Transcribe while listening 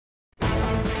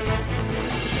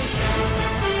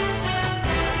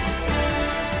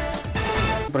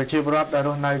ប្រជាពលរដ្ឋដែលរ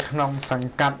ស់នៅក្នុងស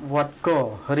ង្កាត់វត្តគរ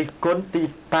រិះគន់ទី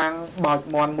តាំងបោច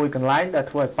មន់មួយកន្លែងដែល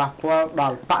ធ្វើឲ្យប៉ះពាល់ដ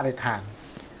ល់បរិស្ថាន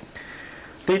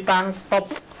ទីតាំងស្តុប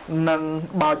និង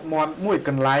បោចមន់មួយក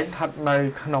ន្លែងស្ថិតនៅ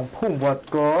ក្នុងភូមិវត្ត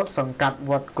គរសង្កាត់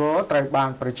វត្តគរត្រូវបាន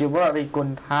ប្រជាពលរដ្ឋរិះគ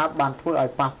ន់ថាបានធ្វើឲ្យ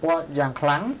ប៉ះពាល់យ៉ាងខ្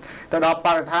លាំងទៅដល់ប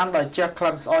រិស្ថានដោយជះក្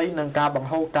លិនស្អុយនិងការបង្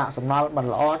ហូរកាកសំណល់មិន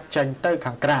ល្អចេញទៅ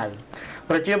ខាងក្រៅ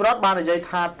ប្រជាពលរដ្ឋបាននិយាយ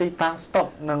ថាទីតាំងស្តុប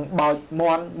និងបោចម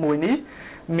ន់មួយនេះ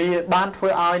មានបានធ្វើ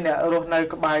ឲ្យអ្នករស់នៅ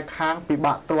ក្បែរខាងពិ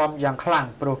បាកទ្រាំយ៉ាងខ្លាំង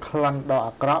ព្រោះក្លិនដ៏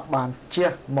អាក្រក់បាន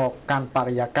ជះមកកាន់ប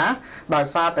រិយាកាសដោយ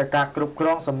សារតែការគ្រប់គ្រ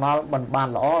ងសំណល់មិនបាន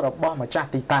ល្អរបស់ម្ចាស់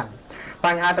ទីតាំងប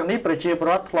ញ្ហាទាំងនេះប្រជាពល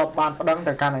រដ្ឋធ្លាប់បានប្តឹង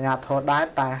ទៅកាន់អាជ្ញាធរដែរ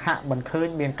តែហាក់មិនឃើញ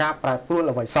មានការប្រែប្រួល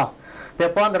អ្វីសោះពា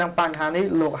ក់ព័ន្ធទៅនឹងបញ្ហានេះ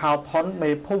លោកហៅផុន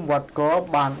មេភូមិវត្តគរ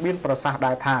បានមានប្រសាសន៍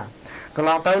ដែរថាកន្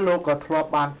លងទៅលោកក៏ធ្លាប់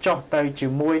បានចុះទៅជា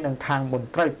មួយនឹងខាងមន្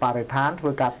ត្រីបរិស្ថានធ្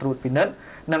វើការត្រួតពិនិត្យ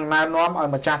និងណែនាំឲ្យ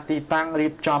ម្ចាស់ទីតាំងរៀ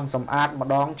បចំសម្អាតម្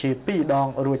ដងជា2ដង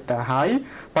រួចទៅហើយ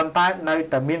ប៉ុន្តែនៅ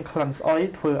តែមានក្លិនស្អុយ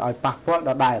ធ្វើឲ្យប៉ះពាល់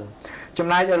ដដែលចំ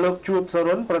ណែកឯលោកជួបស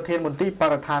រុនប្រធានមន្ត្រីប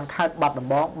រិស្ថានខេត្តបាត់ដំ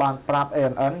បងបានប្រាប់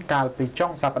ANN កាលពីចុ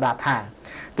ងសប្តាហ៍ថា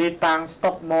ទីតាំងស្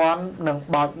តុកមន់និង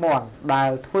បោចមន់ដែ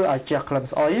លធ្វើឲ្យជះក្លិន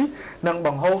ស្អុយនិងប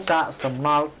ង្ហូរកាកសំណ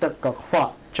ល់ទឹកកខ្វ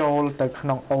ក់ចូលទៅក្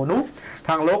នុងអូរនោះ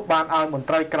ខាងលោកបានឲ្យមន្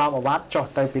ត្រីក្រមអាវ៉ាត់ចុះ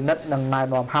ទៅពិនិត្យនិងណែ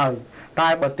នាំហើយតែ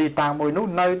បើទីតាំងមួយនោះ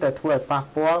នៅតែធ្វើឲ្យប៉ះ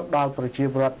ពាល់ដល់ប្រជា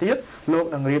ពលរដ្ឋទៀតលោក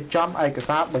នឹងរៀបចំឯក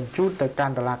សារបញ្ជូនទៅកា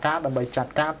ន់តុលាការដើម្បីចា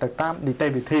ត់ការទៅតាមនីតិ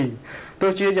វិធី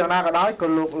ទោះជាយ៉ាងណាក៏ដោយក៏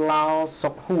លោកឡៅសុ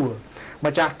កហួរ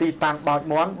ម្ចាស់ទីតាំងបោច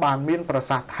មន់បានមានប្រ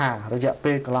សាសន៍ថារយៈ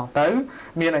ពេលកន្លងទៅ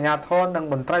មានអាជ្ញាធរនិង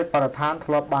មន្ត្រីបរិស្ថាន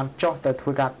ធ្លាប់បានចុះទៅធ្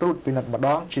វើការត្រួតពិនិត្យម្ដ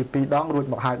ងជា2ដងរួច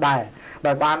មកហើយដែរ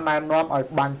ដោយបានណែនាំឲ្យ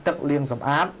បាញ់ទឹកលាងសម្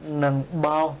អាតនិង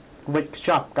បោសវិចខ្ច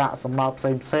ប់កាកសំណល់ផ្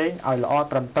សេងៗឲ្យល្អ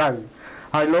ត្រឹមត្រូវ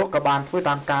ហើយលោកក៏បានធ្វើ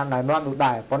តាមការណែនាំនោះ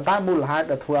ដែរប៉ុន្តែមូលហេតុ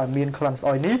ដែលធ្វើឲ្យមានក្លិនស្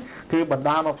អុយនេះគឺបណ្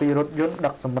ដាលមកពីរថយន្ត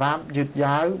ដឹកសម្រាមយឺត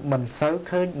យ៉ាវមិនសូវ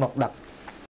ឃើញមកដឹក